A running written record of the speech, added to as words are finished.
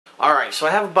Alright, so I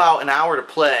have about an hour to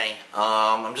play.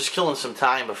 I'm just killing some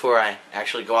time before I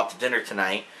actually go out to dinner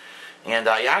tonight. And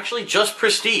I actually just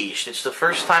prestiged. It's the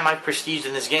first time I've prestiged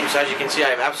in this game, so as you can see I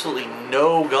have absolutely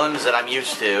no guns that I'm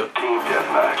used to.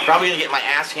 Probably going to get my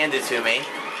ass handed to me,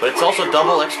 but it's also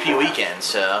double XP weekend,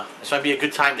 so this might be a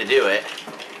good time to do it.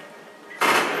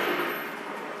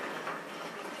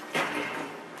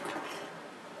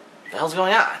 What the hell's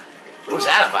going on? What was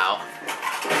that about?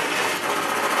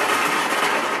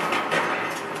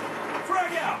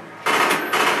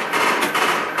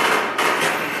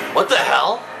 What the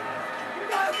hell?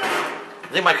 I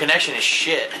think my connection is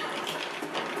shit.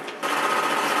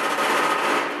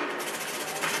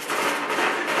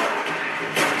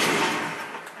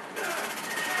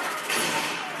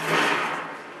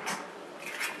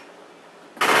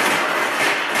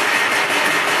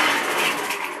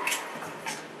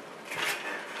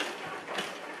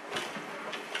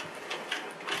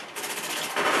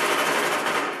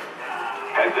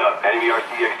 Heads up, enemy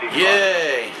RCXD.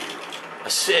 Yay!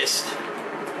 Assist.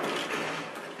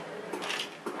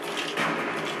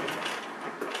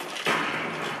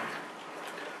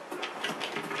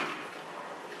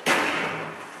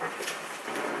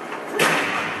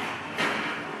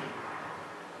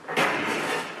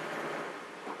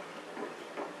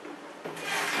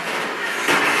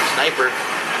 Sniper.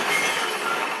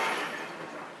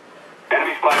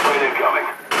 Enemy spy plane incoming.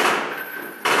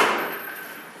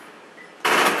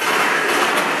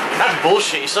 That's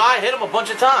bullshit. You saw I hit him a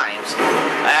bunch of times.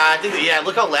 I think that, yeah,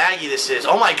 look how laggy this is.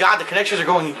 Oh my god, the connections are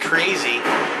going crazy.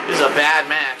 This is a bad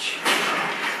match.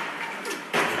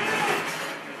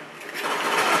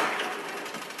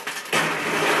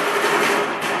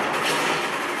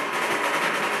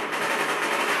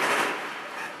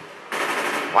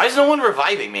 Why is no one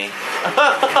reviving me?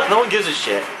 No one gives a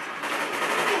shit.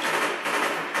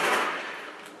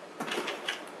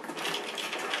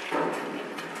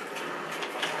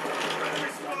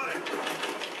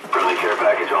 Friendly care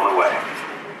package on the way.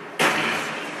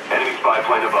 Enemy spy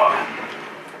plane above.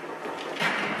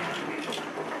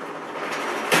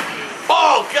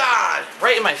 Oh god!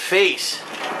 Right in my face.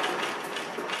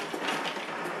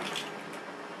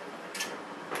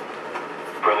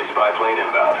 Friendly spy plane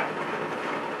inbound.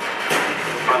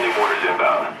 Friendly mortars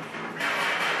inbound.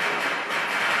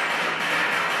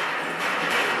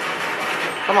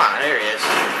 Come on, there he is.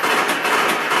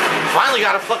 Finally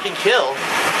got a fucking kill.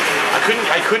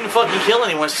 I couldn't fucking kill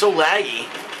anyone. It's so laggy.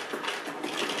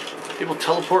 People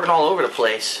teleporting all over the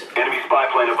place. Enemy spy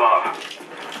plane above.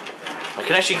 My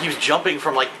connection keeps jumping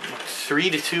from like 3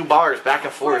 to 2 bars back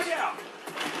and forth.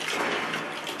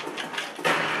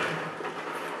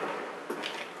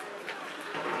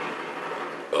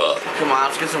 Come on,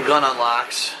 let's get some gun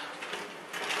unlocks.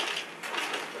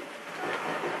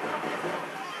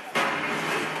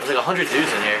 There's like 100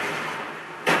 dudes in here.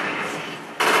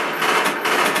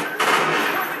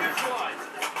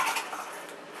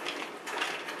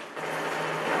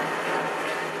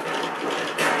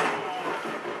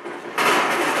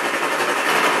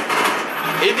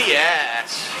 In the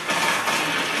ass.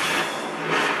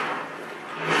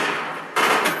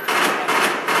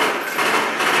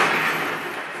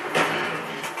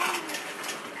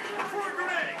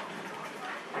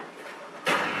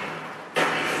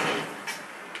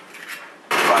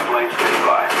 Spy plane standing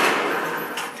by.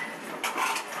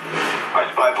 Our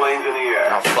spy plane's in the air.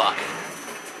 Oh fuck.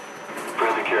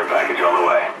 Friendly care package on the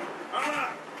way.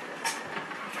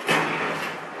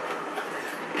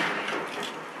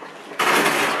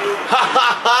 Ha ha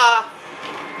ha!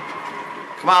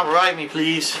 Come on, revive me,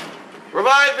 please.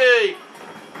 Revive me!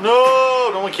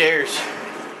 No, no one cares.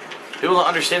 People don't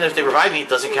understand that if they revive me, it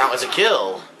doesn't count as a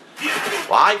kill.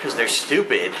 Why? Because they're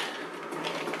stupid.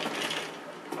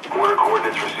 Order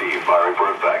coordinates received. Firing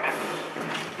for effect.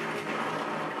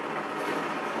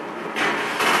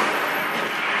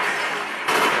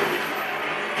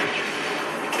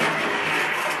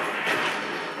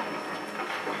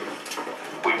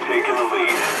 We've taken the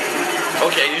lead.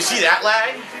 Okay, you see that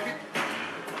lag?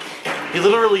 He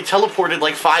literally teleported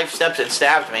like 5 steps and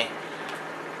stabbed me.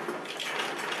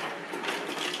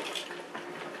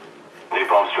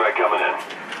 Napalm strike coming in.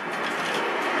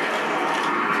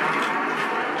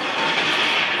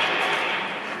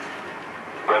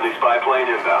 Friendly spy plane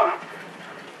inbound.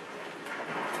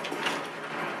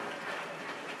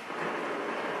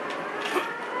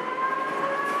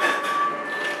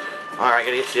 Alright, I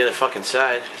gotta get to the other fucking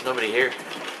side. There's nobody here.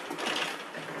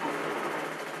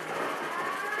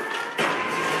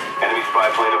 Enemy spy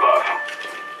plane above.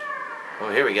 Oh,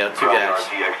 here we go. 2 Ground guys.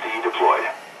 RCXD deployed.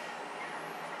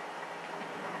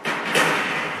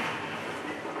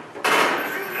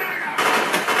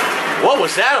 What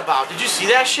was that about? Did you see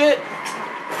that shit?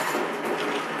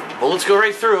 Bullets go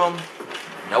right through him.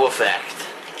 No effect.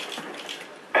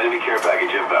 Enemy care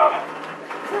package inbound.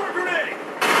 Grenade!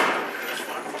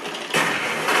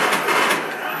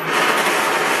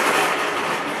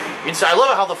 I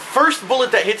love how the first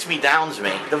bullet that hits me downs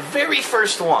me. The very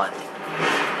first one.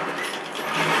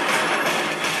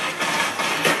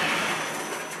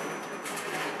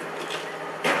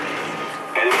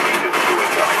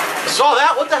 Saw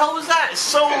that? What the hell was that? It's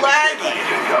so laggy.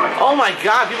 Oh my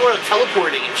god, people are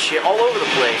teleporting and shit all over the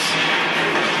place.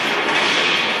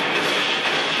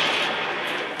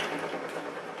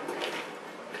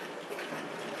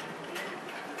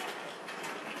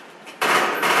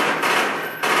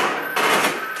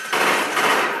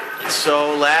 It's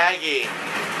so laggy.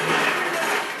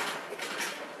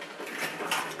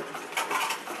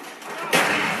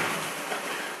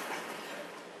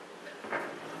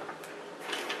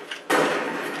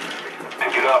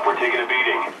 We're taking a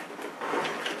beating.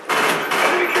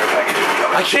 Enemy care package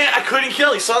incoming. I couldn't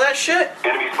kill. He saw that shit?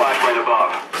 Enemy spy plane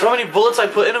above. So many bullets I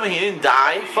put in him and he didn't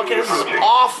die. Fucking, this is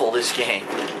awful, this game.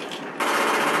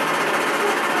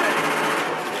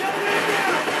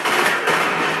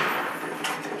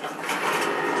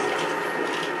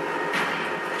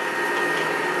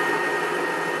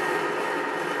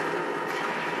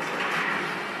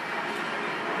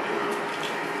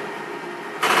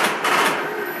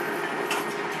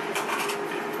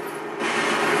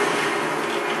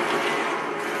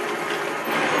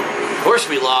 Of course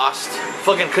we lost.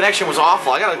 Fucking connection was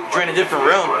awful. I gotta join a different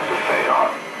room. Well,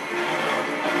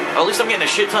 at least I'm getting a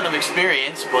shit ton of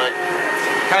experience, but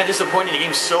kind of disappointing. The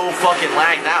game's so fucking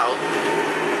lagged out.